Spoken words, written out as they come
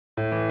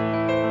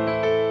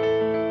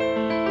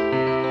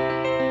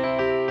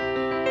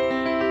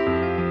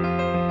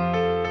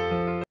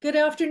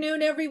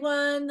afternoon,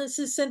 everyone. This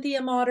is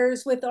Cynthia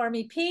Motters with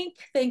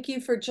AmP&x. Thank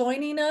you for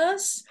joining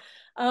us.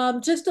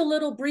 Just a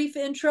little brief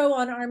intro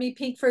on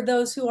AmP&x for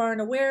those who aren't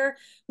aware.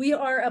 We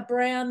are a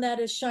brand that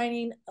is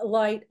shining a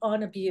light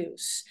on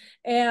abuse.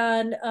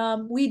 And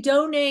we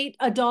donate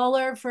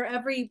 $1 for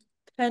every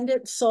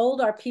pendant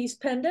sold, our peace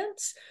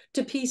pendants,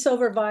 to Peace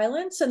Over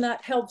Violence. And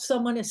that helps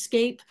someone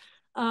escape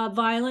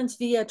violence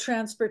via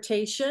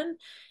transportation.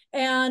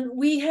 And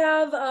we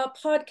have a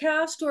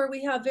podcast where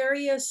we have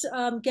various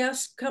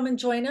guests come and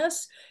join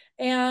us.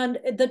 And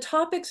the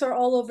topics are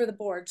all over the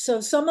board. So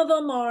some of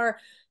them are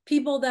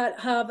people that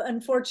have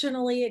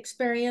unfortunately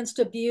experienced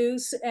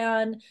abuse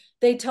and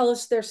they tell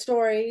us their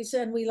stories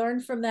and we learn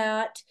from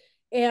that.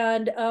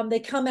 And they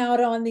come out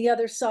on the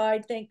other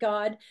side, thank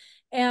God.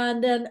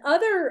 And then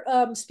other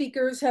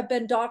speakers have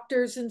been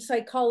doctors and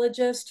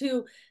psychologists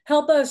who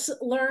help us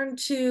learn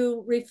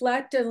to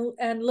reflect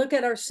and look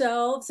at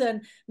ourselves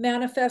and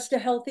manifest a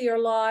healthier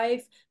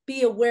life,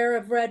 be aware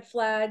of red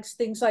flags,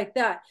 things like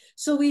that.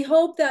 So we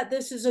hope that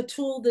this is a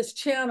tool, this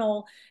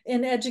channel,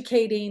 in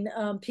educating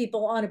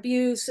people on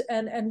abuse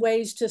and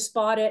ways to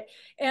spot it.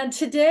 And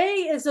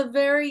today is a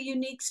very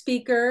unique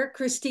speaker,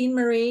 Christine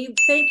Marie.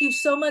 Thank you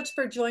so much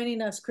for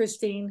joining us,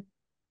 Christine.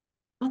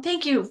 Well,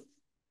 thank you.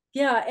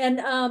 Yeah,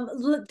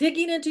 and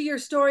digging into your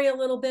story a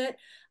little bit,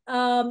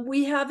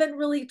 we haven't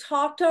really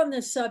talked on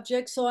this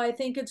subject, so I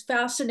think it's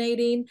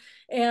fascinating.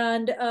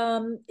 And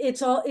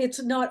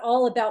it's not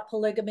all about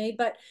polygamy,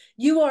 but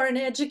you are an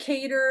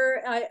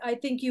educator. I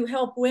think you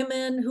help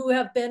women who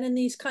have been in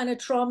these kind of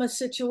trauma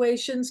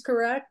situations,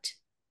 correct?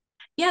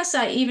 Yes,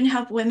 I even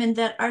help women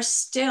that are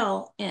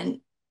still in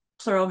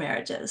plural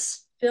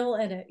marriages. Still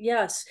in it,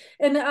 yes.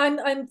 And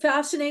I'm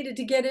fascinated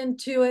to get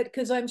into it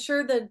because I'm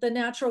sure that the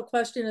natural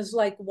question is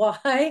like,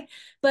 why?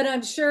 But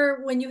I'm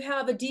sure when you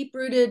have a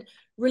deep-rooted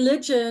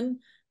religion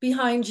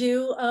behind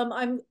you,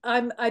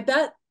 I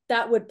bet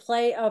that would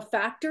play a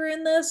factor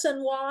in this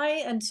and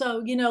why. And so,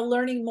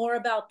 learning more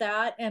about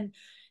that and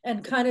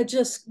kind of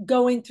just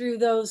going through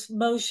those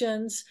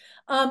motions.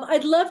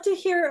 I'd love to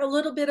hear a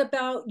little bit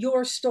about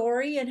your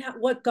story and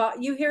what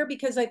got you here,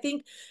 because I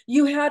think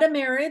you had a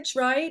marriage,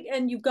 right?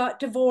 And you got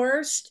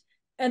divorced,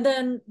 and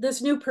then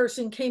this new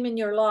person came in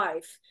your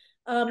life.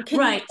 Can you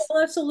Right, tell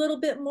us a little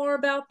bit more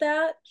about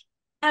that?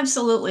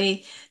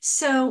 absolutely.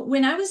 So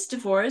when I was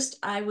divorced,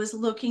 I was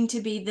looking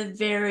to be the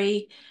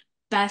very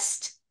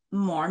best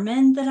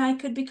Mormon that I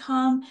could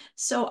become.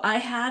 So I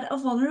had a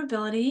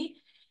vulnerability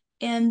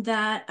in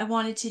that I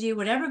wanted to do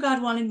whatever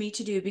God wanted me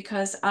to do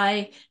because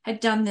I had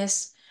done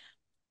this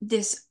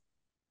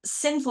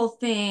sinful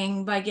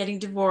thing by getting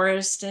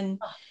divorced and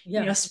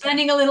Yeah.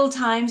 spending a little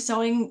time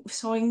sowing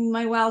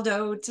my wild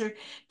oats or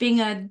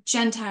being a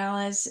Gentile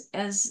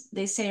as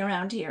they say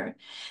around here.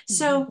 Mhm.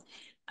 So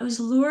I was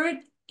lured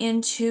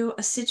into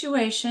a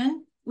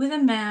situation with a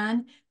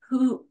man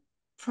who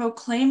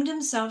proclaimed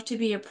himself to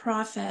be a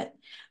prophet.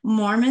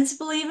 Mormons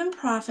believe in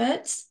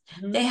prophets.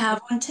 They Mhm.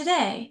 have one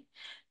today.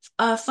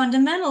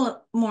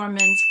 Fundamental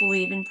Mormons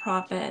believe in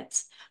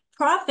prophets.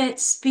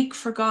 Prophets speak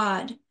for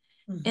God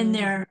in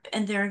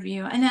Mhm. their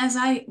view, and as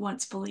I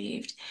once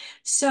believed.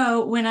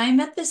 So when I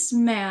met this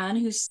man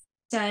who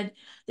said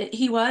that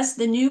he was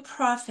the new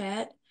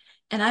prophet,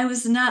 and I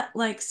was not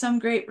like some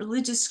great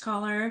religious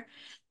scholar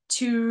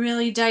to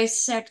really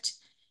dissect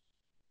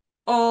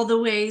all the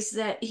ways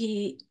that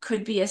he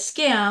could be a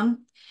scam,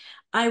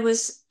 I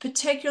was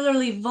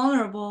particularly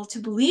vulnerable to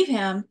believe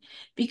him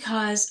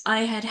because I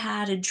had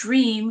had a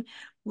dream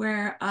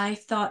where I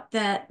thought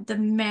that the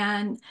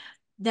man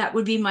that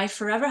would be my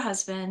forever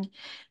husband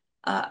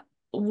uh,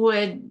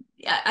 would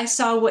I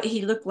saw what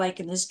he looked like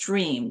in this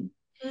dream,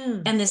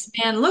 Mm. and this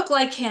man looked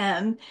like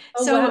him.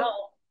 Oh, So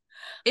wow.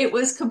 it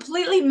was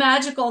completely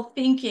magical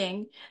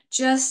thinking,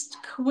 just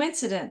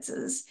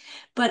coincidences.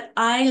 But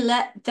I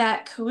let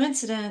that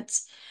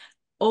coincidence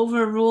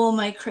overrule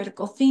my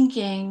critical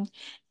thinking,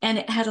 and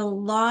it had a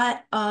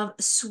lot of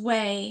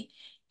sway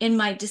in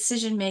my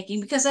decision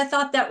making because I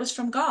thought that was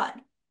from God.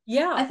 I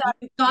Yeah, thought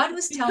God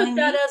was you took telling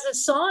that me. as a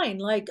sign,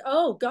 like,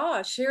 oh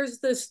gosh, here's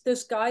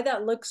this guy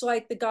that looks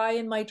like the guy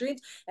in my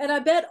dreams. And I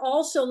bet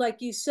also, like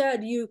you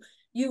said, you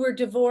were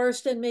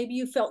divorced and maybe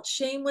you felt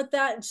shame with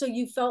that, and so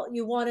you felt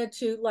you wanted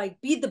to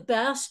like be the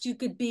best you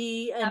could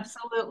be and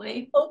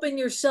Absolutely. open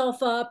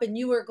yourself up, and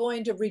you were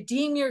going to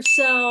redeem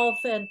yourself,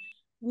 and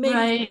maybe some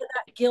Right. of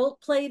that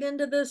guilt played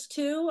into this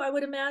too, I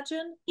would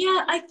imagine.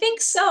 Yeah, I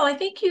think so. I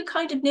think you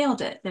kind of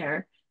nailed it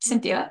there, Mhm.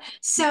 Cynthia.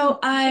 So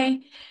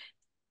I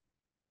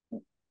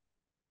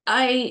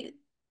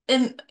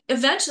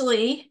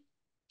eventually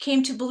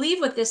came to believe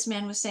what this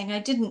man was saying. I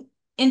didn't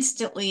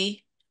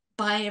instantly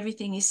buy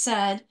everything he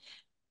said,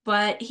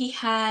 but he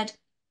had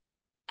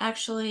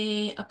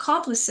actually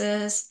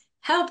accomplices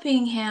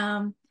helping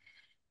him,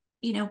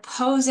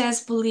 pose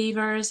as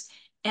believers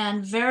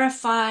and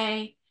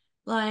verify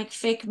like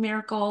fake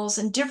miracles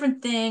and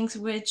different things,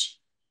 which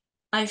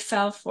I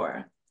fell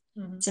for.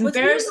 Mhm. It's Was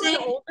he a lot embarrassing.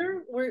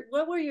 older?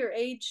 What were your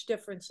age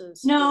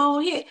differences? No,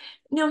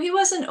 he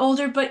wasn't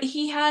older, but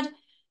he had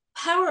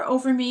power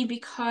over me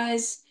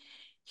because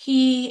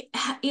he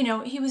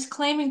was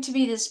claiming to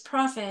be this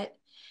prophet,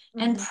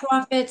 and Hmm.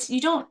 prophets,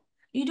 you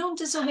don't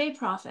disobey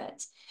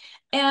prophets.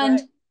 Right.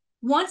 And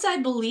once I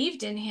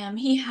believed in him,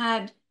 he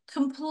had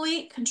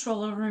complete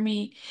control over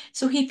me.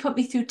 So he put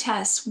me through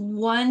tests,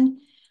 one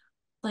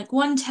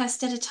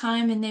test at a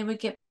time, and they would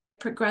get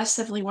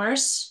progressively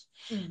worse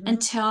Hmm.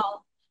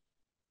 until,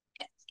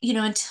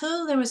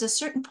 until there was a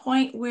certain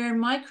point where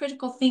my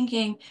critical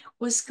thinking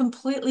was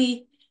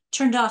completely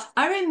turned off.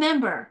 I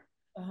remember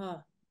Uh-huh.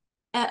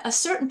 at a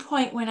certain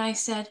point when I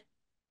said,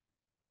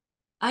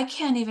 I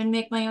can't even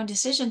make my own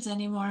decisions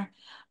anymore.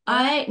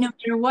 Oh, No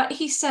matter what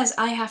he says,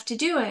 I have to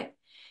do it.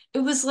 It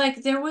was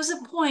like there was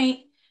a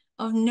point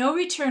of no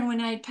return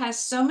when I had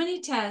passed so many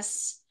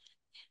tests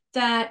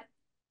that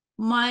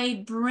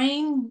my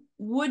brain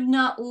would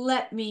not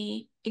let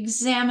me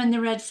examine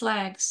the red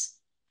flags.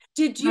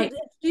 did you Right.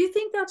 do you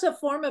think that's a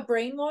form of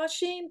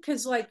brainwashing?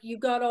 Because like you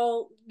got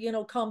all,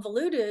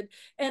 convoluted.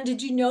 And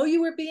did you know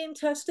you were being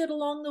tested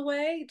along the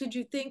way? Did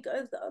you think,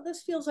 oh,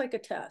 this feels like a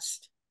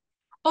test?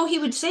 Oh, he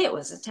would say it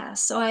was a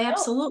test, so I Oh,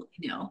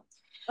 absolutely know.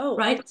 oh,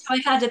 Right? okay. So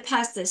I had to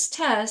pass this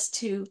test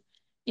to,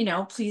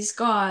 please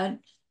God.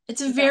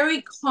 It's a Yeah,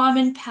 very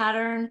common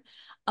pattern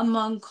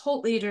among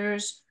cult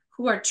leaders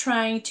who are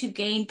trying to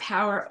gain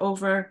power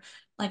over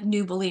like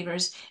new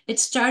believers. It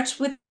starts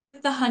with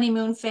the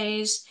honeymoon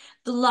phase,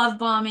 the love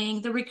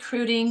bombing, the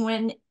recruiting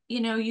when,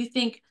 you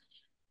think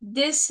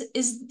this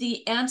is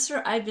the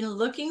answer I've been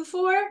looking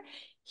for.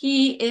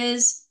 He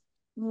is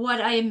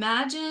what I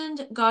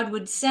imagined God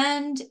would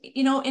send,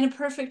 in a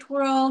perfect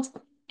world.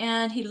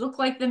 And he looked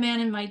like the man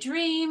in my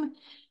dream.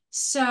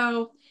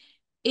 So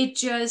it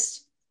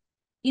just,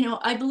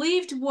 I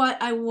believed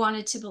what I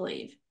wanted to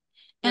believe.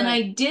 And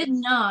right,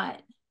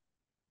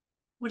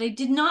 what I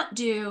did not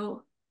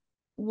do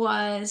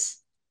was,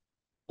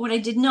 what I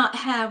did not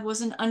have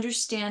was an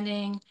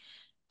understanding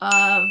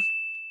of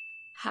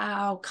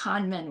how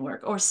con men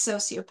work, or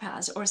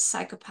sociopaths, or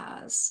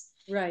psychopaths.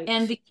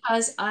 And right.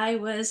 because I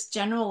was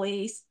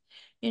generally,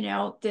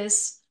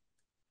 this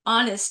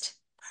honest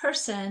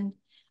person,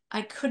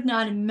 I could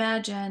not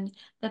imagine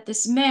that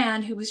this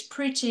man who was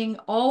preaching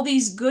all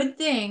these good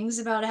things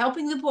about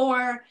helping the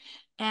poor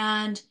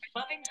and,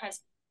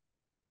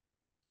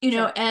 you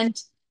know, Sorry.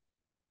 and,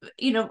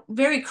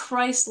 very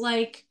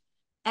Christ-like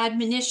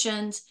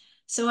admonitions.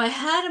 So I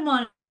had him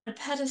on a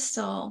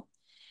pedestal.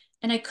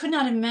 And I could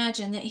not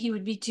imagine that he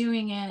would be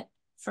doing it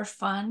for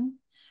fun,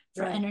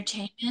 for Right.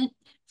 entertainment,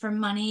 for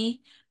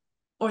money,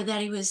 or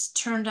that he was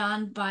turned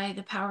on by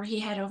the power he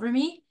had over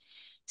me.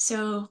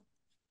 So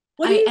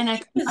What do you and I,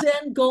 think his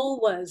end goal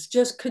was?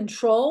 Just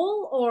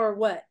control or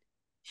what?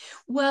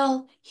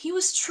 well, he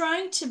was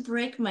trying to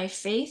break my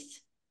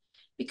faith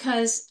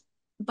because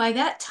by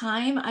that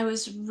time I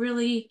was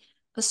really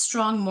a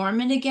strong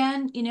Mormon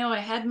again. I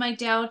had my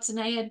doubts and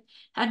I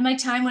had my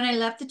time when I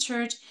left the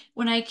church.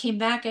 When I came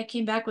back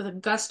with a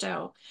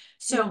gusto. Mm,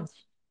 So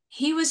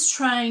he was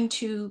trying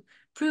to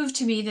prove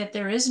to me that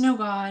there is no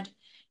God,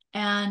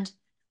 and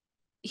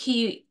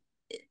he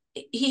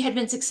he had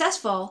been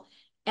successful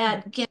mhm,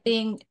 at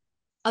getting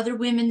other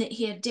women that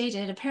he had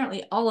dated,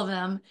 apparently all of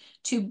them,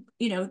 to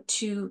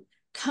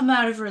come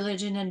out of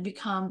religion and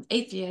become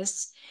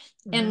atheists.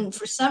 mhm, And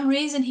for some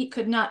reason, he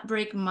could not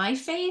break my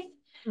faith.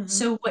 mhm,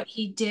 So what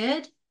he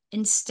did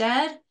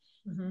instead,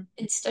 mhm.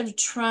 instead of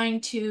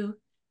trying to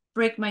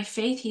break my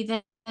faith, he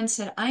then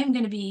said, I'm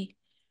going to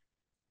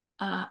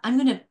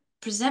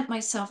present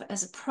myself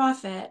as a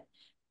prophet.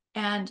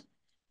 And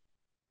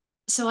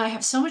so I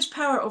have so much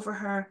power over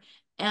her,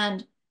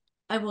 and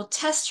I will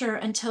test her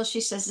until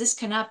she says this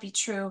cannot be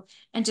true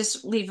and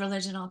just leave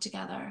religion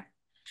altogether.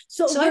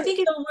 So So I were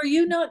think so were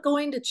you not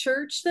going to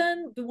church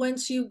then?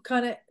 Once you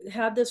kind of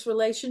had this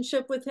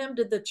relationship with him,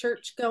 did the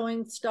church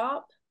going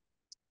stop?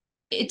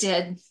 it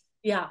did.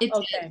 Yeah, It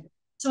okay. did.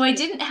 So I Yeah.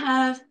 didn't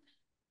have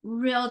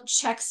real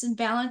checks and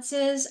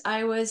balances.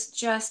 I was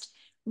just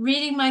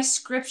reading my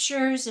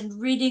scriptures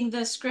and reading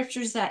the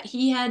scriptures that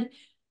he had,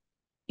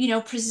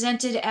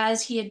 presented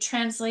as he had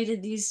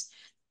translated these,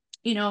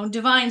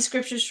 divine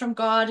scriptures from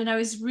God. And I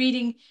was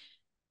reading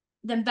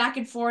them back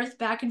and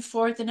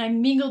forth, and I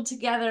mingled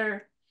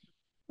together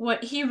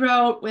what he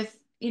wrote with,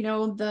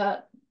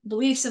 the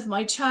beliefs of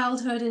my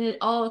childhood, and it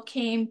all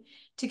came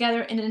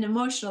together in an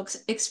emotional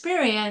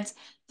experience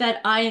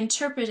that I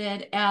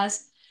interpreted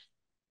as,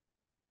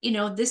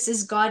 this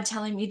is God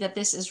telling me that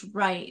this is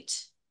right.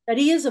 That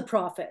he is a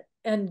prophet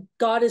and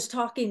God is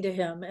talking to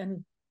him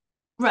and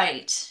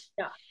Right.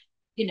 yeah.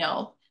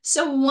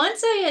 So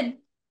once I had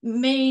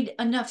made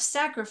enough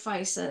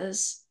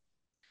sacrifices,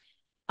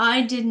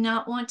 I did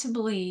not want to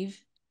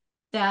believe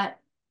that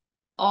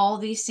all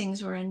these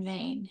things were in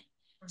vain.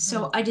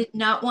 So Mhm. I did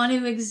not want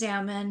to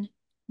examine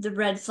the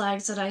red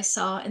flags that I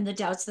saw and the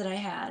doubts that I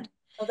had.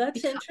 Oh,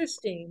 that's Because,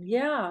 interesting.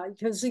 Yeah,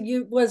 because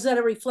you was that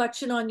a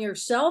reflection on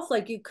yourself?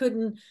 Like you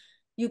couldn't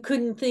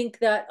think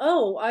that,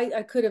 oh,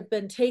 I could have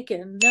been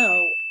taken.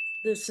 No,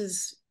 this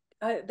is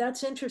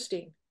that's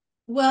interesting.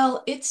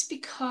 well, it's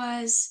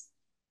because,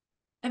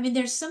 I mean,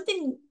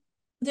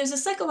 there's a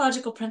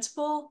psychological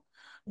principle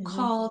Mhm.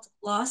 called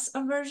loss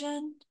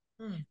aversion,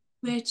 Mm.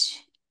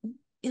 which,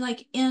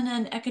 like in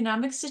an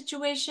economic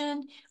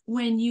situation,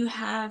 when you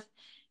have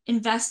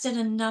invested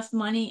enough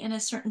money in a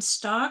certain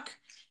stock,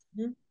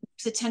 Mhm.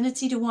 there's a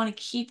tendency to want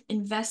to keep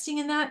investing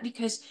in that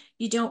because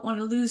you don't want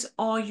to lose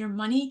all your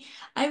money.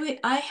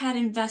 I had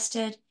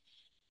invested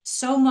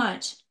so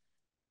much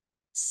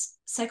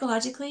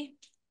psychologically,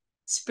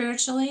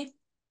 spiritually,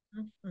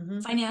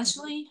 Mhm.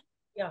 financially,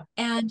 Yeah.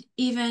 and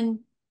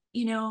even,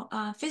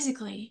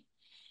 physically,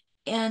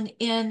 and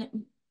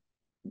in,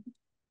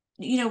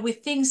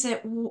 with things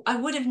that I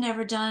would have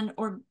never done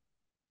or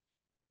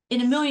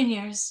in a million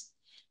years.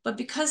 But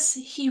because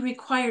he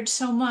required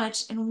so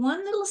much and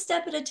one little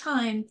step at a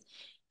time,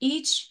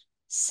 each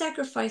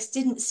sacrifice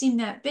didn't seem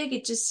that big.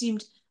 It just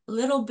seemed a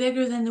little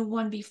bigger than the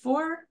one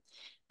before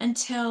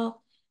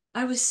until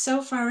I was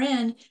so far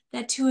in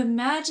that to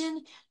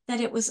imagine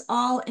that it was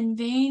all in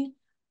vain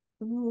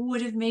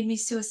would have made me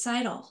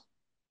suicidal.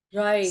 So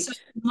Right.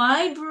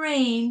 my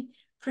brain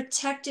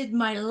protected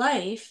my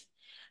life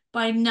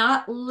by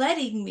not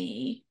letting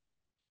me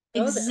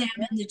Go there.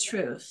 examine the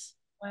truth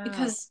Wow.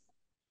 because,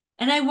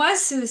 and I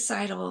was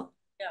suicidal,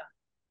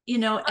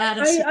 Yeah. at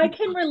a I certain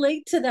can point.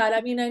 relate to that.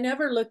 I mean, I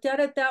never looked at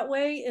it that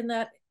way in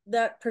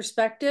that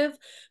perspective,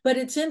 but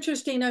it's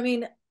interesting. I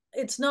mean,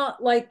 it's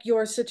not like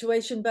your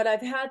situation, but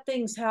I've had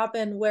things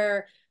happen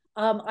where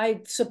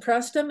I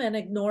suppressed them and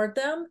ignored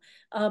them.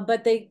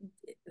 But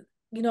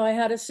I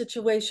had a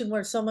situation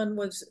where someone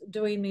was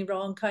doing me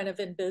wrong kind of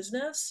in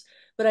business,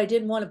 but I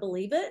didn't want to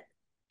believe it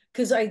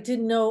because I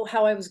didn't know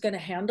how I was going to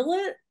handle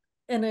it.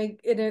 And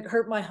it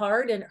hurt my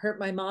heart and it hurt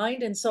my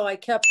mind. And so I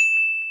kept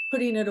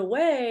putting it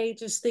away,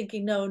 just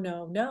thinking, no,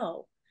 no,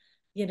 no,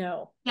 you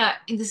know. Yeah,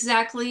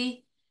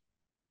 exactly.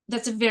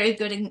 That's a very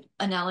good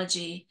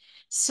analogy.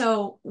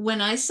 So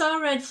when I saw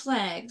red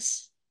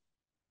flags,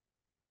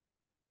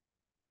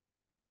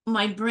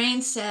 my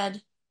brain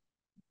said,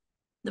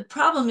 the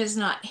problem is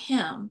not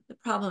him, the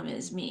problem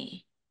is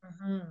me.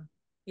 Mhm. It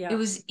Yeah,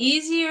 was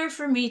easier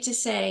for me to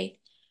say,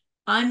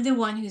 I'm the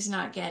one who's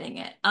not getting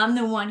it. I'm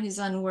the one who's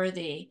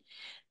unworthy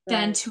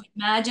than right. to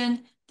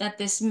imagine that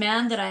this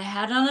man that I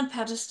had on a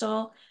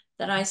pedestal,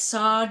 that I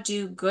saw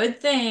do good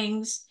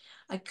things,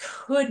 I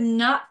could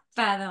not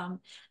fathom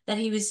that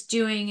he was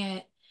doing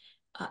it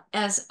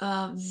as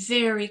a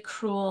very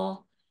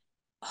cruel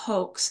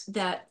hoax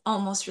that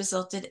almost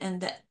resulted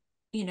in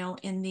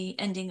in the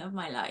ending of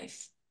my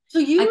life. So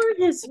I,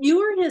 you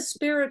were his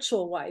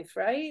spiritual wife,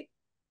 right?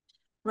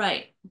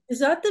 right. Is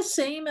that the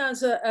same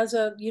as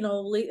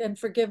and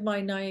forgive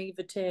my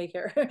naivete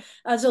here,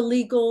 as a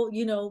legal,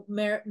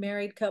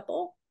 married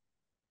couple?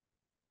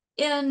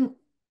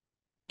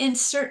 In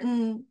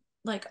certain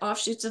like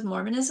offshoots of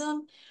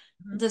Mormonism,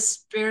 Mhm. the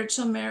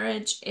spiritual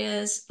marriage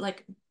is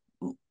like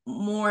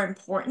more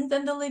important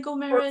than the legal For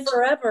marriage.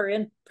 forever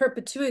in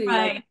perpetuity,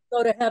 like Right.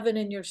 go to heaven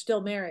and you're still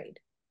married.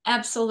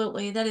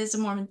 Absolutely. That is a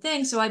Mormon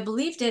thing. So I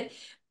believed it.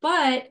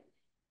 But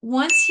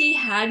once he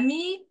had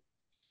me,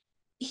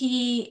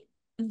 he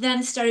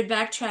then started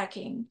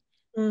backtracking.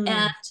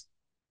 And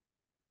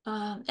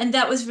Mm.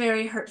 that was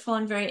very hurtful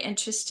and very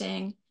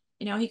interesting.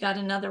 He got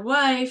another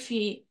wife.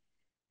 He,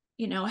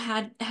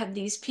 had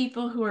these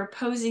people who were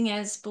posing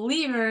as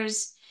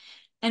believers.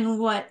 And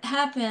what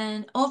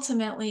happened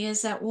ultimately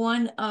is that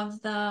one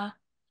of the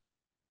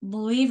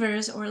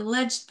believers or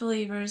alleged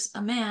believers,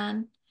 a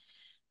man,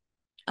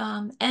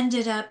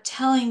 ended up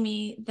telling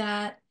me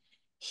that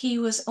he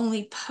was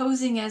only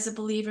posing as a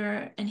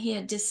believer and he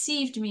had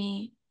deceived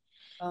me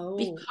Oh,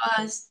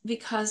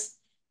 because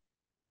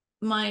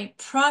my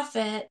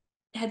prophet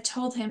had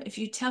told him, if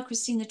you tell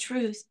Christine the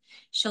truth,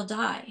 she'll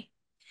die.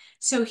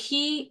 So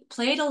he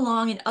played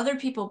along and other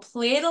people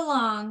played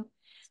along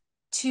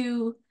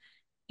to,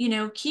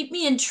 keep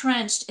me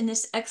entrenched in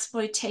this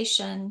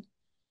exploitation,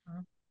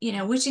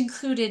 which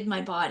included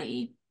my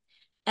body.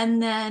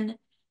 And then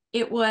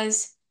it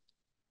was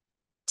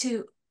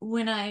to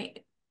when I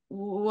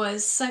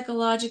was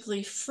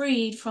psychologically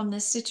freed from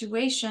this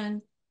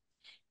situation,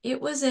 it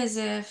was as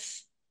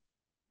if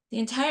the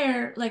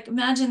entire, like,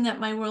 imagine that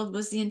my world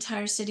was the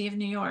entire city of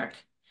New York,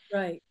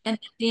 right. and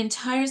the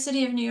entire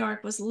city of New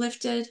York was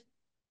lifted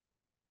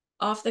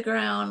off the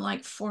ground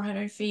like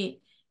 400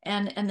 feet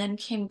and then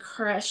came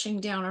crashing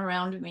down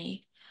around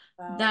me.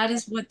 Wow. That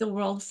is what the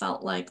world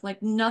felt like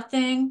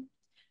nothing.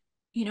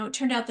 It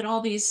turned out that all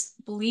these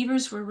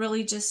believers were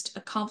really just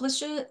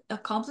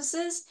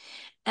accomplices,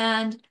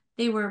 and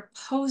they were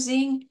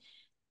posing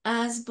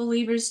as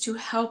believers to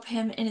help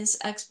him in his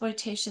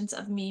exploitations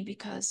of me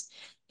because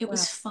it Wow.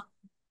 was fun.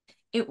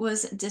 It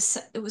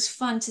was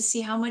fun to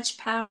see how much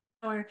power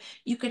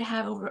you could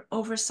have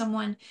over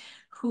someone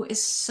who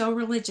is so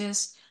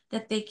religious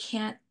that they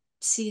can't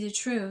see the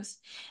truth.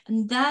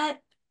 And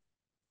that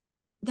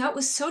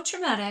was so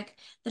traumatic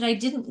that I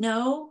didn't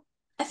know.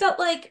 I felt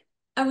like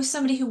I was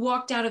somebody who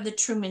walked out of the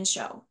Truman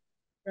Show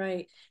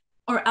Right.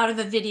 or out of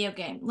a video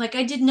game. Like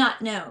I did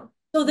not know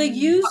So they what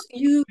used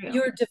was you, real.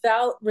 your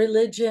devout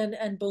religion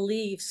and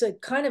beliefs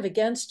kind of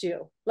against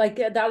you. Like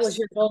that was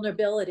your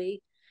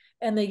vulnerability.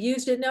 and they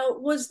used it. Now,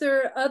 was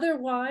there other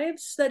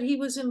wives that he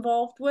was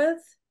involved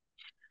with?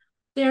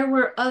 There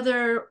were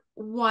other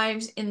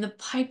wives in the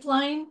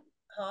pipeline.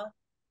 Huh?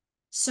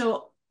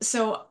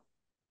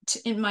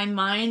 In my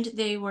mind,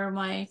 they were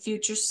my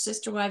future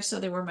sister wives, so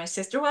they were my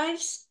sister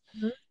wives,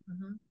 Mhm,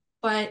 mhm.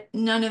 but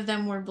none of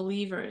them were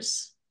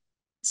believers.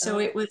 So Oh,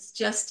 it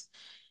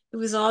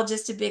was all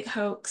just a big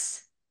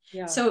hoax.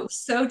 yeah, So it was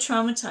so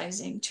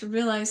traumatizing to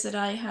realize that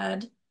I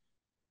had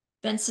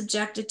been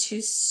subjected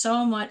to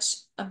so much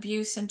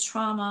abuse and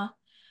trauma,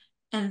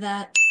 and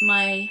that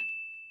my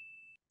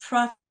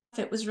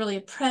prophet was really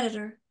a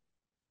predator,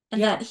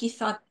 and yeah, that he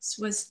thought this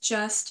was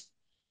just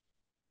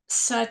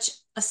such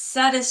a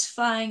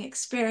satisfying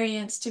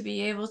experience to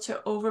be able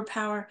to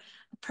overpower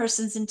a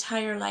person's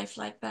entire life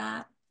like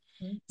that.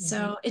 mhm.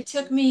 So it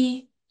took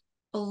me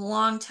a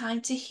long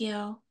time to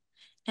heal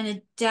and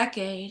a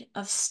decade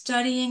of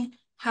studying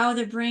how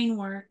the brain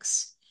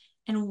works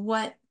and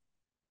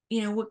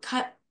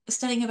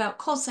studying about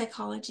cold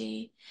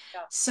psychology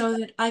Yeah, so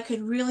that I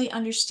could really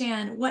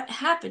understand what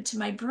happened to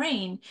my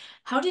brain.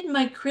 How did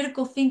my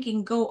critical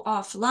thinking go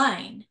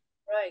offline?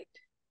 right.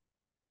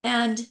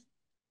 And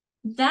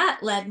that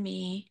led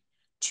me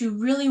to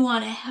really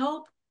want to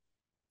help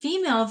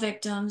female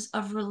victims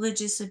of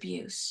religious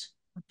abuse.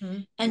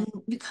 Mhm, And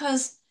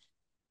because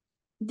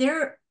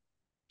there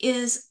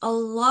is a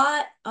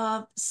lot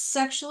of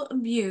sexual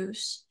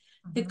abuse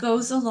that mhm.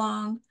 goes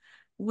along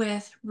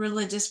with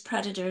religious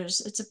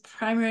predators. It's a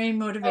primary Oh,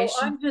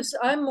 motivation.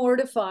 I'm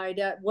mortified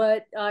at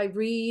what I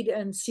read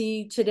and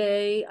see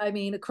today. I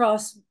mean,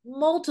 across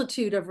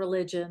multitude of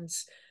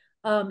religions,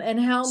 and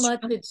how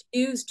much it's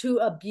used to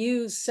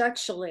abuse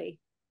sexually.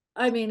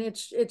 I mean,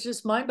 it's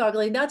just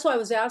mind-boggling. That's why I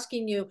was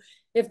asking you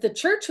if the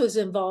church was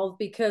involved,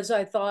 because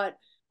I thought,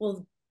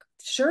 well,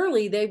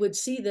 surely they would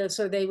see this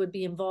or they would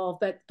be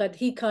involved. But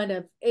he kind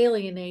of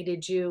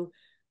alienated you,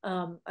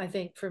 I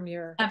think, from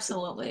your,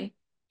 Absolutely.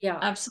 yeah.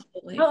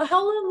 Absolutely.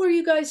 How long were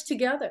you guys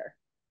together?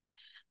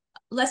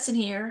 Lesson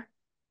here.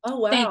 Oh,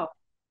 Thank, wow.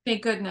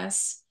 thank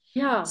goodness.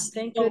 Yeah,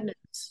 thank So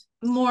goodness.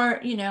 more,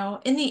 in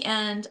the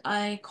end,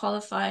 I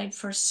qualified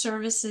for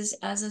services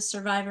as a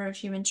survivor of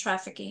human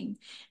trafficking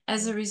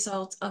as a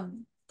result of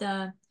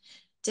the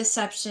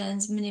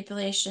deceptions,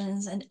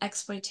 manipulations, and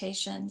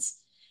exploitations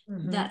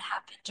Hmm. that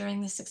happened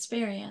during this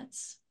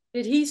experience.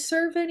 Did he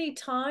serve any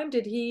time?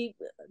 Did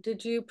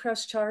you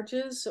press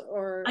charges I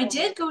or?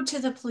 did go to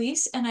the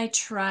police and I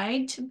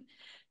tried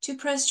to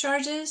press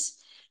charges,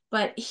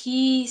 but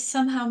he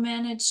somehow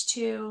managed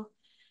to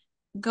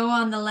go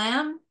on the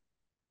lam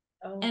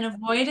Oh, and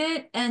avoid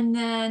it. And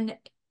then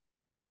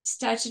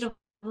statute of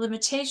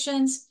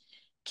limitations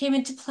came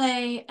into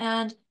play,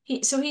 and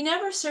he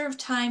never served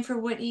time for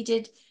what he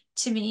did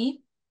to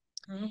me,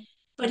 mhm,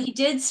 but he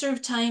did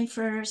serve time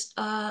for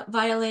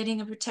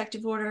violating a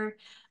protective order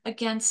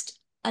against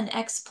an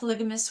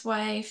ex-polygamous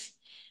wife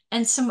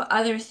and some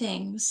other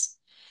things.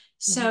 mhm.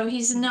 So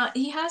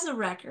he has a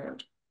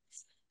record,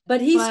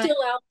 But he's but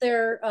still out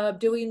there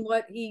doing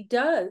what he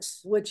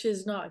does, which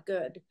is not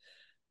good.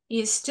 he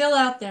is still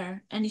out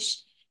there, and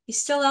he's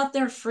still out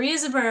there free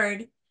as a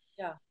bird,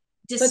 Yeah.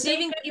 But thank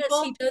deceiving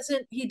goodness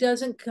people. he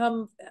doesn't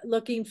come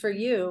looking for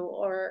you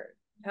or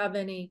have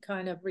any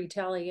kind of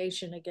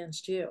retaliation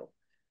against you.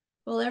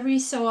 Well, every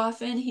so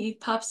often he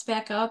pops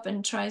back up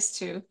and tries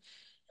to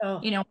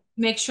Oh,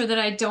 make sure that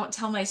I don't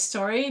tell my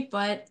story,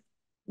 but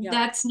yeah.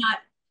 that's not,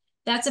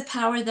 that's a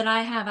power that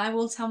I have. I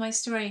will tell my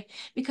story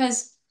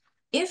because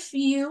if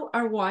you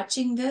are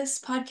watching this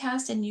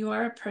podcast and you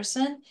are a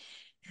person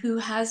who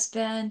has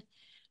been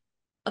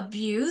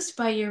abused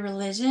by your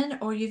religion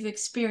or you've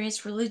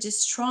experienced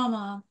religious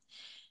trauma,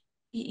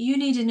 you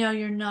need to know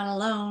you're not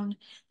alone.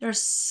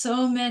 There's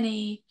so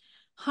many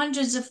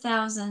hundreds of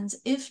thousands,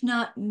 if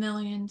not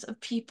millions, of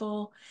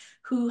people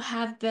who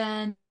have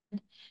been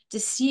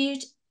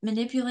deceived,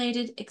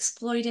 manipulated,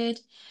 exploited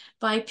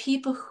by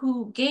people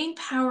who gain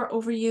power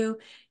over you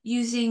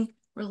using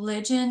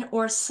religion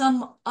or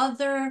some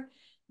other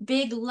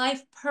big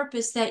life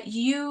purpose that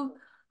you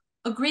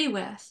agree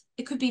with.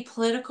 It could be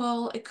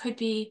political, it could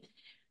be,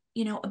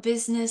 a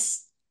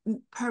business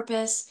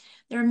purpose.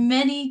 There are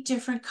many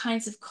different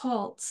kinds of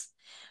cults,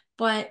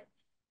 but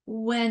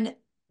when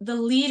the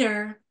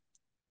leader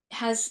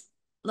has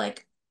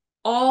like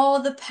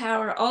all the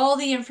power, all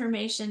the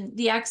information,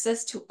 the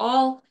access to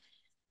all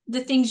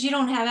the things you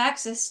don't have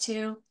access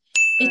to,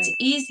 it's Right.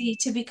 easy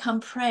to become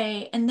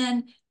prey and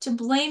then to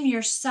blame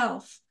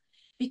yourself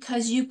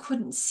because you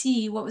couldn't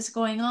see what was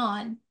going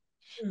on.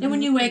 Then when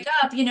Hmm. you wake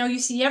up, you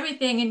see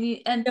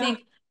everything and Yeah. think,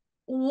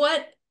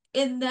 what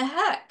in the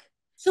heck?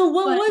 So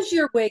what But was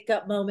your wake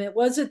up moment?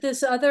 Was it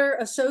this other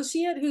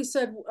associate who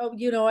said, "Oh,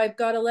 I've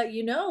got to let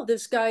you know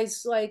this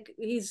guy's like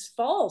he's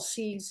false.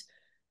 He's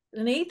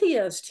an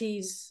atheist.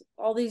 He's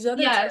all these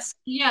other terms." yes,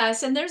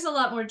 yes, and there's a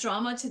lot more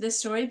drama to this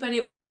story, but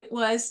it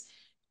was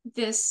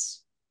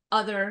this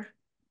other,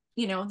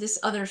 this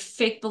other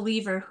fake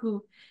believer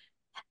who,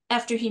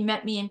 after he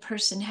met me in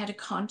person, had a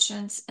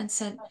conscience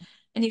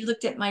and he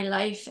looked at my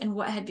life and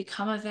what had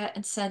become of it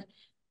and said,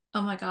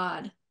 "Oh my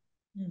God,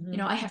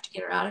 Hmm. I have to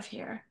get her out of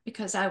here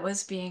because I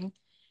was being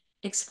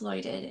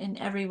exploited in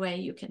every way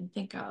you can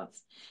think of.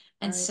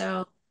 And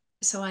Right.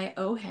 so I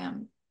owe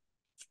him,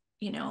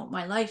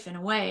 my life in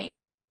a way.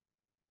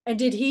 And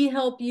did he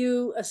help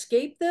you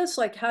escape this?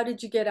 Like, how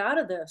did you get out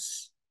of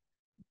this?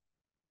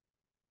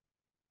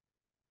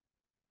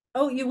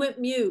 Oh, you went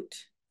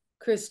mute,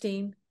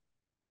 Christine.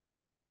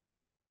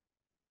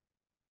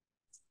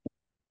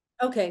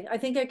 Okay, I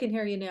think I can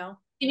hear you now.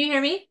 Can you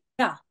hear me?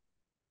 Yeah,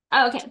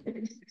 Oh, okay.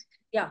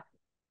 yeah.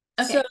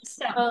 So, Okay.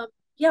 So um,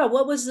 yeah,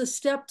 what was the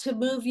step to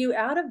move you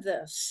out of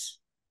this?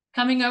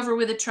 coming over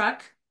with a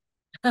truck,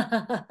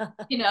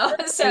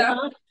 Really, so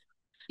huh?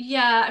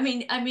 yeah, I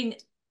mean,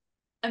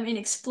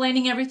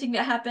 explaining everything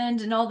that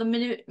happened and all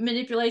the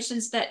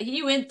manipulations that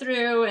he went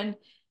through and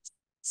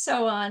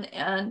so on.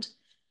 And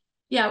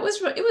yeah, it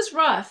was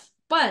rough,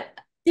 but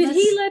Did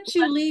he let's let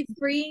you leave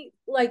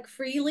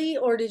freely,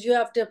 or did you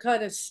have to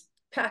kind of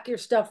pack your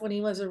stuff when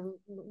he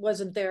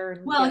wasn't there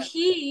and well, get it?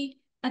 he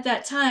at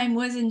that time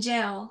was in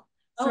jail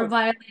for Oh,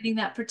 violating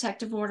that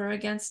protective order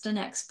against an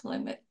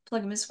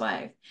ex-polygamous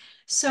wife.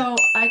 So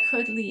I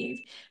could leave.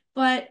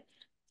 But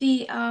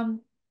the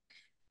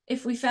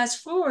if we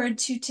fast forward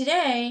to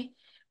today,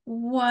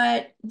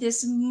 what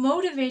this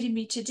motivated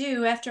me to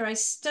do after I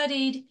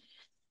studied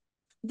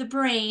the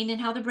brain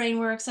and how the brain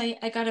works. I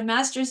got a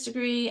master's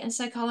degree in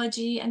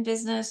psychology and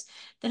business.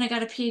 Then I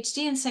got a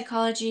PhD in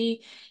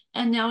psychology.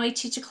 And now I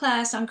teach a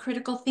class on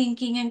critical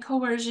thinking and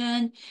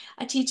coercion.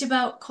 I teach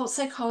about cult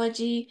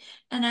psychology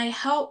and I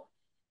help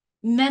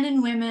men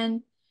and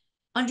women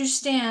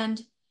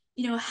understand,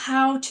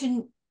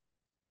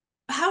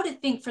 how to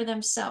think for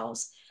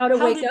themselves, how to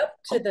how wake to up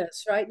to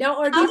this, right? Now,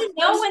 are how these to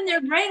know classes, when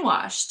they're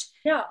brainwashed.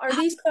 yeah, are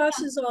How, these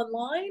classes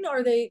online? Or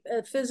are they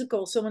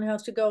physical? Someone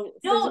has to go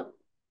physical? no,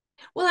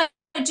 well,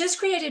 I just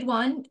created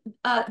one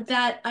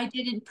that I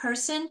did in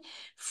person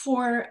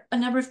for a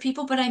number of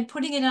people, but I'm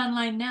putting it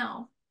online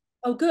now.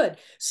 Oh, good.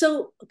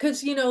 So,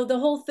 because the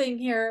whole thing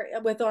here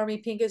with Army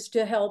Pink is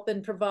to help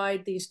and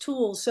provide these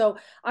tools. So,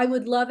 I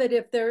would love it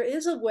if there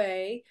is a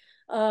way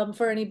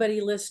for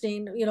anybody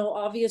listening.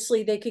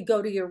 Obviously they could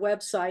go to your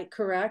website,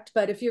 correct?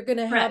 But if you're going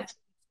to have Correct.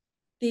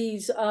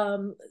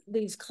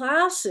 these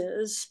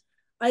classes,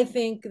 I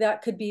think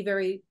that could be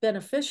very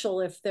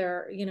beneficial if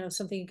they're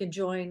something you can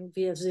join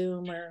via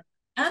Zoom or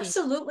Teams.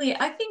 Absolutely.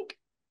 I think,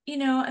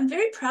 I'm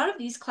very proud of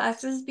these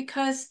classes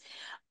because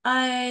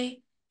I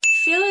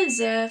feel as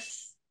if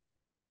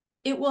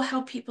it will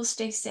help people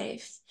stay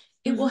safe.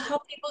 It will Mhm.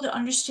 help people to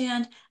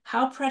understand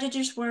how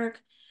predators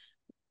work,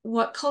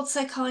 what cult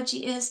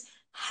psychology is,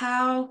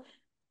 how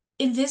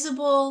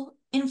invisible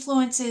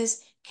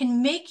influences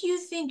can make you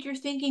think you're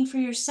thinking for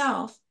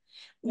yourself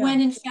Yeah.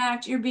 when in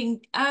fact you're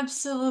being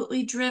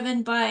absolutely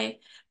driven by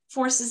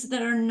forces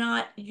that are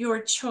not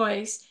your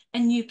choice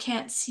and you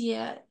can't see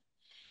it.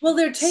 Well,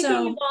 they're taking you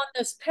So, on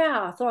this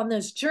path, on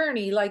this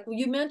journey. Like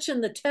you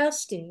mentioned the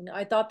testing.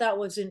 I thought that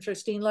was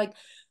interesting. Like,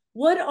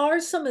 what are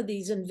some of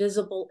these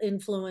invisible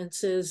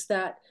influences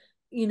that,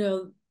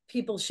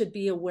 people should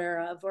be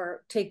aware of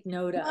or take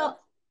note of?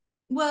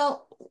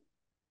 well,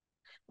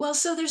 well,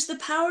 so there's the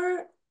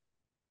power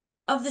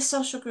of the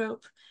social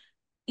group,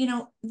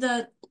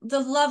 the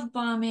love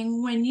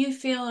bombing when you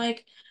feel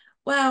like,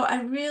 wow,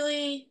 I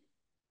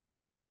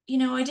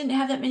didn't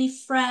have that many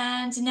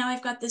friends, and now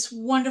I've got this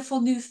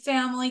wonderful new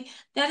family.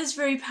 That is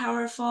very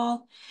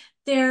powerful.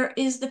 There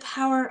is the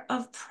power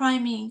of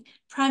priming.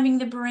 Priming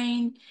the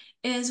brain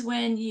is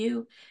when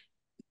you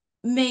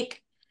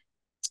make,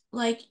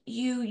 like,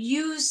 you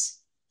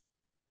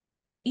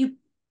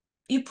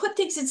you put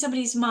things in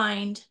somebody's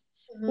mind,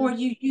 or Mhm.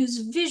 you use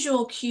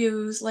visual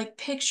cues like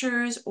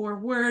pictures or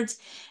words,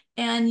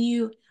 and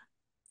you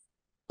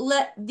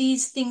let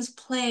these things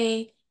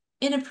play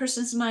in a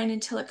person's mind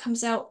until it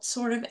comes out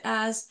sort of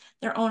as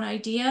their own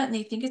idea and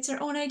they think it's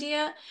their own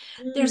idea.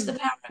 There's the Mm.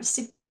 power of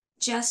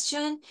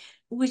suggestion,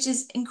 which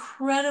is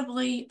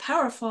incredibly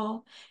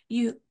powerful.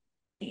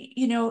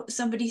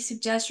 Somebody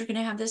suggests you're going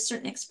to have this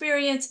certain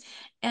experience,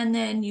 and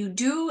then you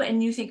do,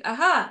 and you think,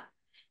 aha,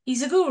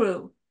 he's a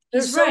guru.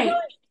 They're He's so right.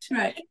 right.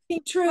 Right.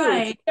 Speaking truth.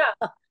 Right.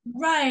 Yeah.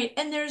 Right.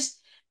 And there's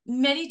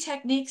many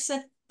techniques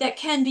that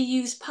can be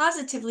used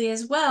positively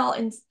as well.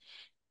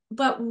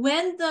 But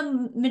when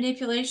the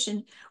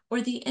manipulation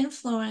or the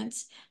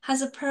influence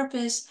has a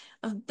purpose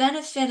of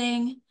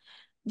benefiting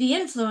the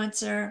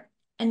influencer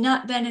and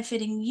not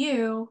benefiting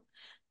you,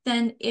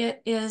 then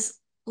it is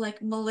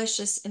like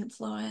malicious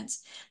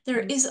influence. There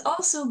Mhm. is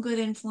also good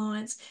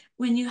influence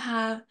when you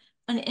have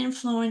an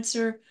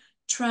influencer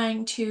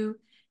trying to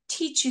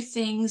teach you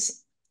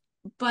things,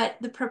 but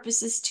the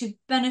purpose is to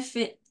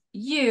benefit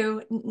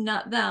you,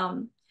 not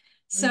them.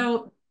 Mhm.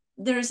 So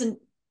there's an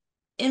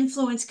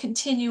influence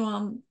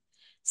continuum.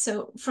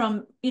 So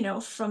from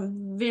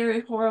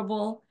very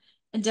horrible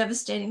and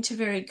devastating to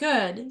very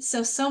good.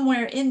 So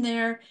somewhere in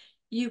there,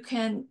 you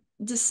can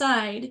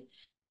decide,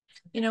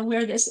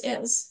 where this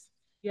is,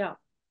 Yeah.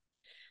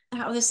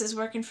 how this is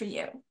working for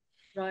you,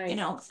 Right.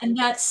 and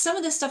that's some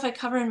of the stuff I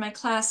cover in my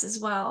class as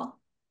well.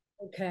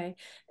 Okay.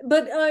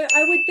 But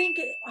I would think,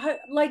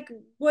 like,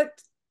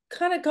 what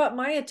kind of got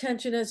my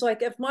attention is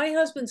like, if my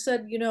husband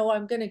said,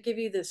 I'm going to give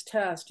you this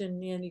test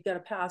and you got to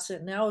pass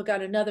it. Now we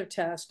got another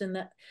test and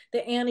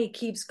the ante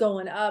keeps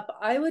going up.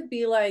 I would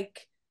be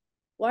like,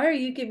 why are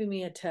you giving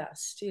me a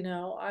test?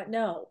 No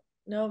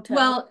test.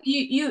 Well,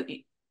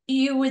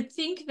 you would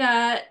think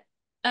that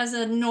as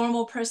a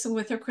normal person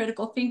with their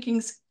critical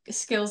thinking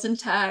skills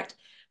intact,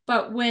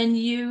 but when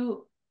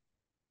you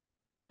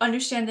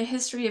understand the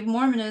history of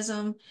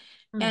Mormonism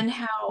Mm. and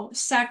how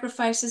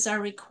sacrifices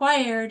are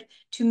required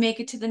to make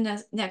it to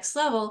the next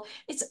level,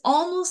 it's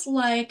almost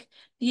like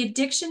the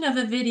addiction of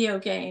a video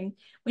game.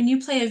 When you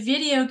play a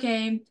video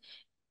game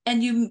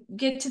and you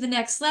get to the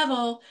next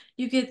level,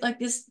 you get like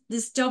this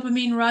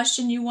dopamine rush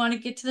and you want to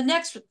get to the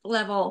next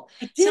level.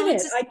 I did So it.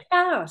 it's I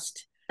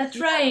passed. that's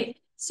Yeah, right.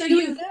 So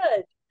doing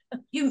good.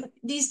 you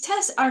these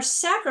tests are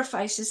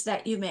sacrifices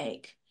that you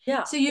make.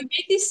 Yeah. So you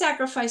make these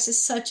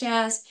sacrifices such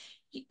as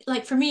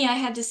like for me, I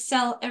had to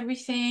sell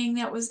everything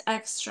that was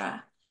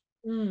extra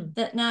Mm.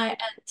 that night.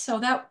 And so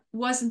that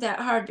wasn't that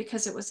hard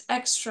because it was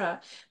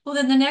extra. Well,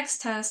 then the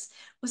next test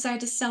was I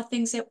had to sell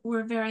things that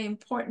were very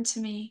important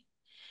to me,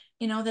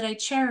 that I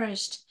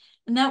cherished.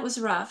 And that was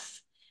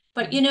rough.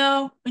 But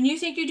Mhm. when you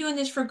think you're doing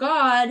this for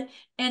God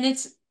and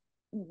it's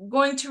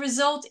going to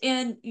result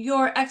in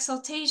your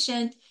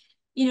exaltation,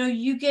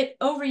 you get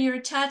over your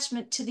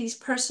attachment to these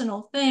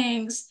personal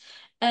things.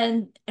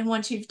 And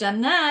once you've done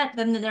that,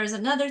 then there's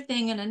another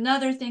thing and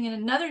another thing and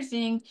another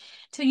thing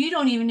till you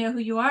don't even know who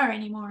you are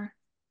anymore.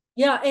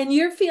 Yeah, and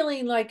you're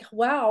feeling like,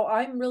 wow,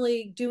 I'm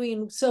really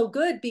doing so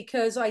good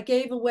because I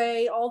gave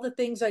away all the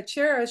things I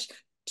cherish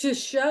to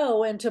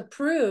show and to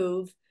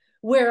prove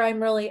where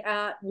I'm really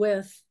at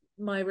with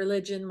my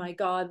religion, my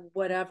God,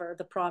 whatever,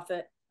 the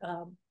prophet.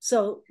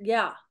 So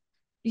yeah.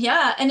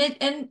 Yeah, and it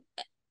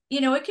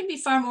can be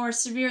far more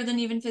severe than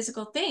even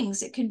physical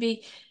things. It can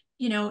be,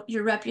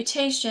 your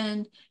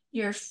reputation,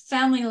 your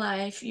family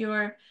life,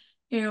 your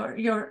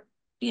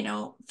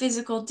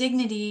physical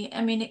dignity.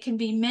 I mean, it can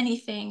be many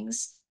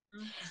things.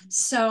 Mhm.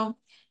 So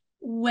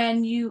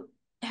when you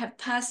have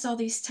passed all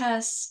these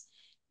tests,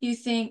 you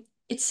think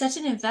it's such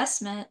an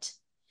investment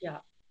Yeah.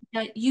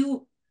 that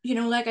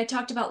like I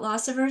talked about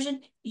loss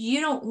aversion,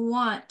 you don't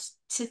want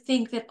to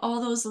think that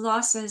all those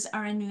losses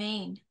are in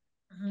vain,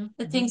 Hmm.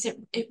 the Hmm. things that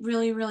it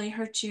really, really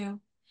hurt you.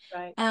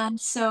 Right. And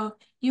so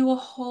you will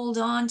hold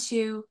on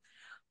to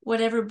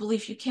whatever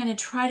belief you can and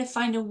try to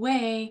find a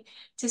way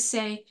to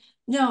say,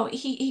 no,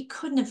 he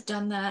couldn't have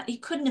done that. He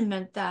couldn't have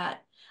meant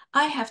that.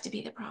 I have to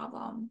be the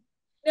problem.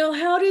 Now,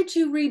 how did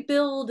you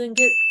rebuild and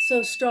get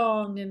so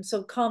strong and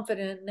so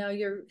confident? Now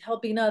you're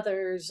helping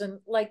others and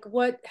like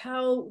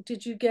how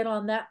did you get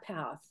on that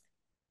path?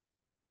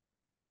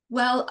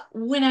 Well,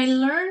 when I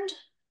learned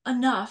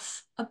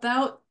enough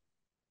about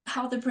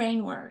how the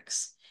brain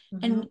works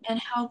Hmm. and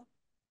how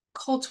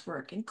cults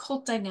work and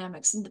cult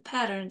dynamics and the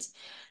patterns,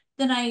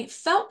 then I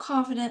felt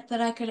confident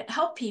that I could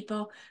help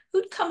people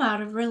who'd come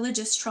out of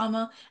religious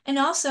trauma and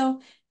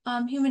also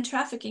human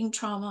trafficking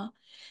trauma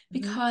Hmm.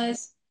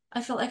 because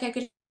I felt like I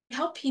could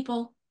help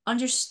people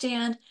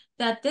understand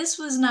that this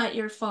was not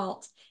your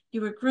fault.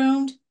 You were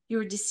groomed, you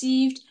were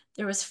deceived,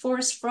 there was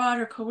force, fraud,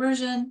 or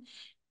coercion,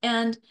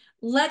 and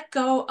let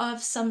go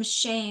of some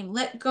shame,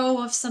 let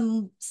go of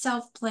some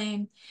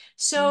self-blame.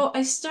 So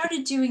I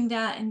started doing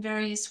that in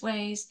various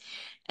ways.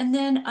 And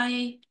then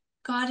I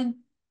got in,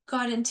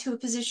 got into a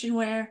position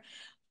where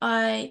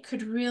I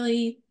could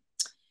really,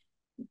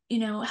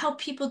 help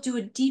people do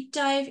a deep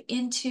dive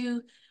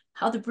into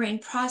how the brain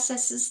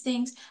processes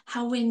things,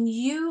 how when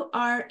you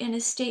are in a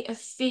state of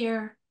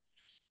fear,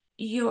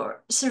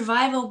 your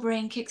survival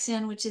brain kicks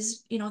in, which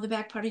is, the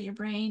back part of your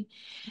brain,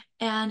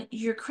 and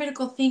your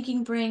critical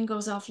thinking brain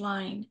goes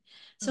offline.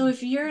 So Hmm.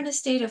 if you're in a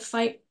state of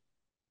fight,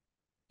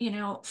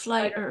 Fight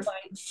flight or or flight.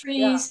 Yeah.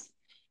 freeze,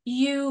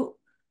 you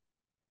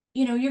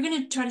you're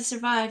going to try to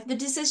survive. The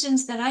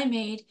decisions that I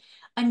made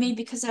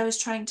because I was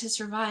trying to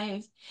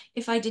survive.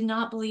 If I did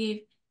not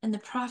believe in the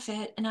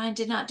prophet and I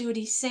did not do what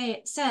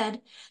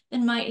said,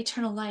 then my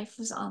eternal life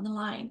was on the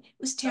line. It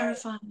was Right.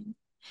 terrifying.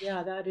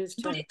 Yeah, that is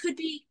But terrible.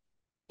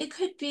 it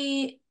could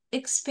be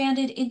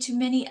expanded into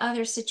many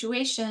other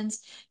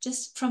situations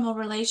just from a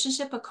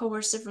relationship, a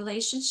coercive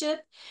relationship.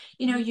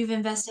 Hmm. You've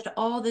invested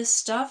all this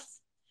stuff,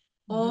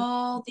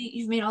 Hmm.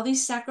 you've made all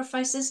these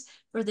sacrifices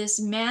for this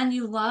man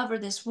you love or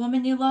this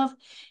woman you love,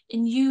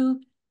 and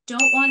you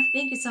don't want to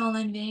think it's all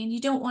in vain. You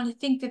don't want to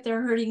think that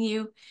they're hurting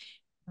you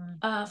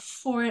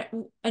for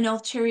an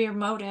ulterior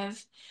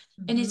motive.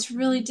 And Hmm. it's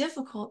really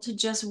difficult to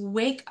just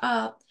wake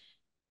up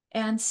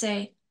and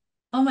say,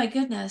 oh my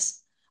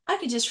goodness, I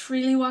could just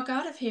freely walk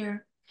out of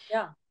here.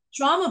 Yeah.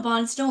 Trauma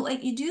bonds don't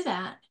let you do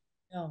that.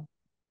 No.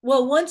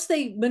 Well, once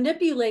they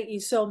manipulate you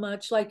so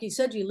much, like you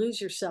said, you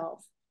lose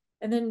yourself.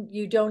 And then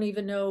you don't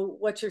even know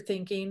what you're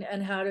thinking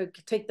and how to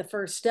take the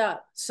first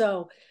step.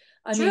 So,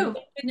 I mean, True.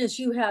 thank goodness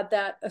you had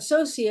that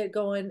associate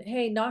going,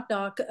 hey, knock,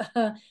 knock,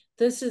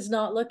 this is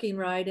not looking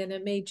right. And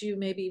it made you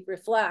maybe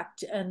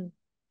reflect and,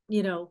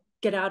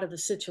 get out of the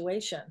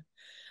situation.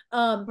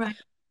 Um, Right.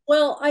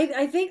 Well,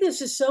 I think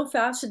this is so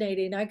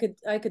fascinating. I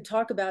could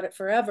talk about it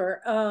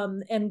forever,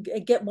 and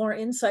get more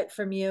insight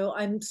from you.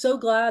 I'm so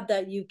glad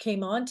that you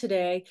came on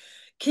today.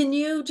 Can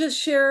you just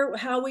share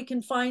how we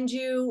can find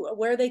you,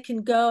 where they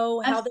can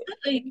go, how they can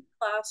take Absolutely.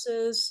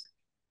 classes?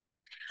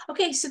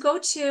 Okay, so go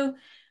to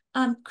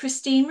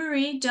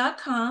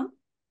christinemarie.com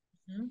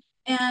Mhm.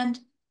 and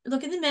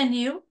look in the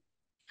menu.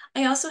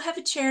 I also have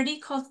a charity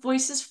called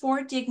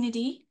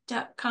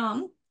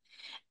voicesfordignity.com,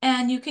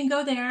 and you can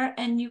go there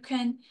and you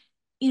can,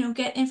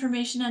 get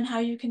information on how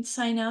you can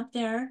sign up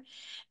there.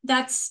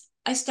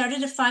 I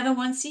started a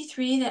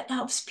 501(c)(3) that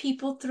helps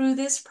people through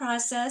this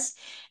process.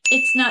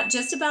 It's not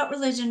just about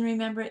religion,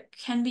 remember, it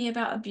can be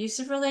about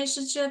abusive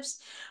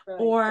relationships Right.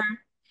 or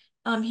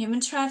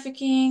human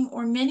trafficking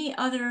or many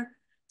other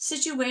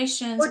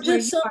situations Or where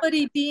just you are.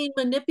 somebody being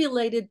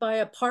manipulated by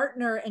a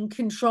partner and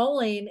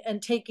controlling and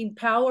taking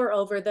power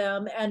over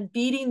them and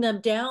beating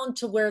them down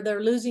to where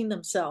they're losing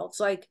themselves.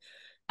 Like,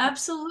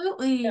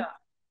 Absolutely. yeah,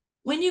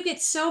 When you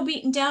get so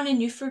beaten down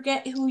and you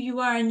forget who you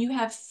are and you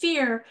have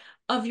fear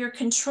of your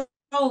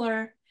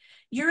controller,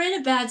 you're in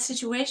a bad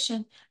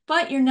situation,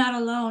 but you're not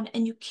alone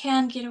and you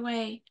can get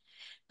away.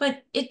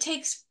 But it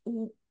takes,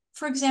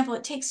 for example,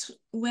 it takes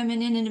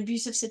women in an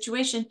abusive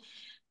situation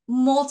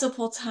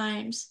multiple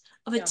times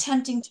of yeah.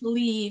 attempting to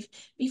leave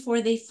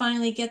before they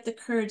finally get the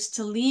courage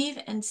to leave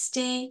and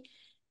stay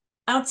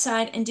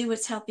outside and do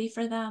what's healthy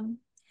for them.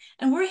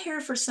 And we're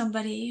here for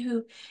somebody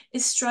who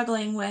is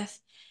struggling with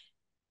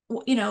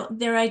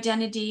their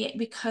identity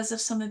because of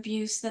some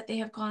abuse that they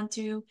have gone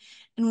through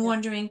and Yeah.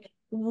 wondering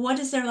what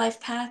is their life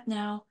path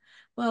now.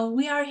 Well,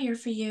 we are here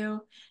for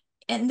you.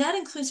 And that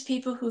includes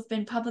people who've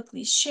been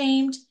publicly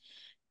shamed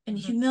and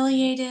Mhm.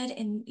 humiliated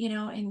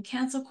in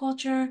cancel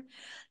culture.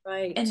 And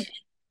Right. that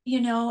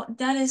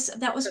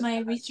was my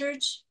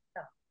research.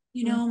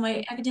 Yeah. Mhm.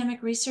 My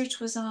academic research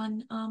was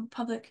on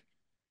public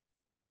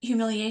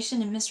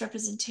humiliation and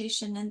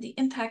misrepresentation, and the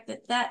impact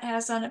that that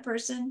has on a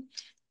person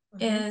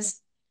Mhm.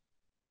 is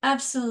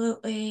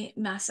absolutely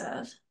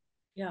massive.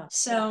 Yeah.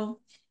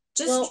 So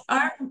just Well,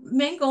 our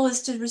main goal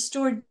is to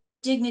restore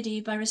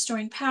dignity by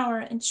restoring power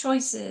and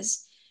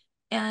choices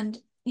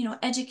and,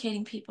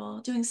 educating people,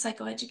 doing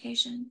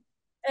psychoeducation.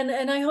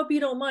 and I hope you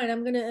don't mind.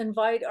 I'm going to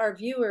invite our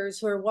viewers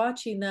who are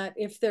watching that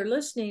if they're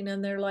listening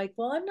and they're like,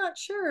 "Well, I'm not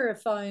sure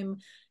if I'm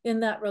in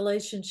that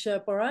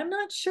relationship or I'm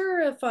not sure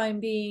if I'm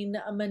being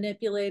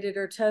manipulated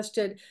or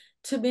tested,"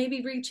 to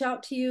maybe reach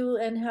out to you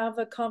and have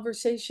a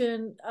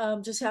conversation,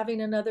 just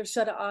having another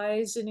set of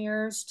eyes and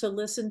ears to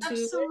listen to.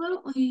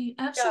 Absolutely,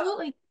 Yeah.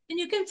 absolutely. And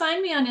you can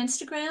find me on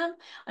Instagram.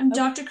 I'm Okay.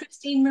 Dr.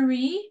 Christine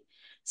Marie.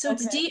 So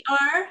it's Okay.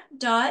 Dr.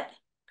 dot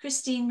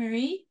Christine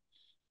Marie.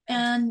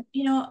 Fantastic.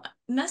 And,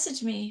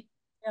 message me.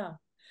 Yeah.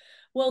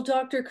 Well,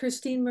 Dr.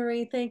 Christine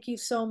Marie, thank you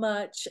so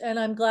much. And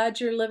I'm glad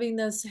you're living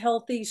this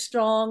healthy,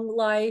 strong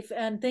life.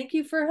 And thank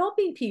you for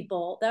helping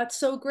people. That's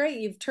so great.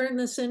 You've turned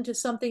this into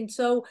something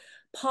so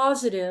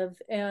positive.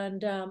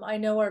 And I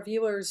know our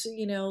viewers,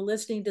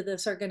 listening to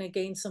this are going to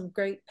gain some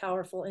great,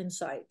 powerful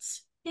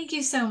insights. Thank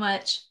you so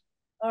much.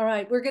 All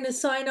right, we're going to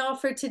sign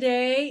off for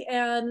today.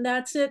 And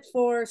that's it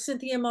for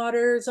Cynthia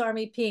Motters,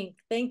 Army Pink.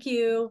 Thank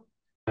you.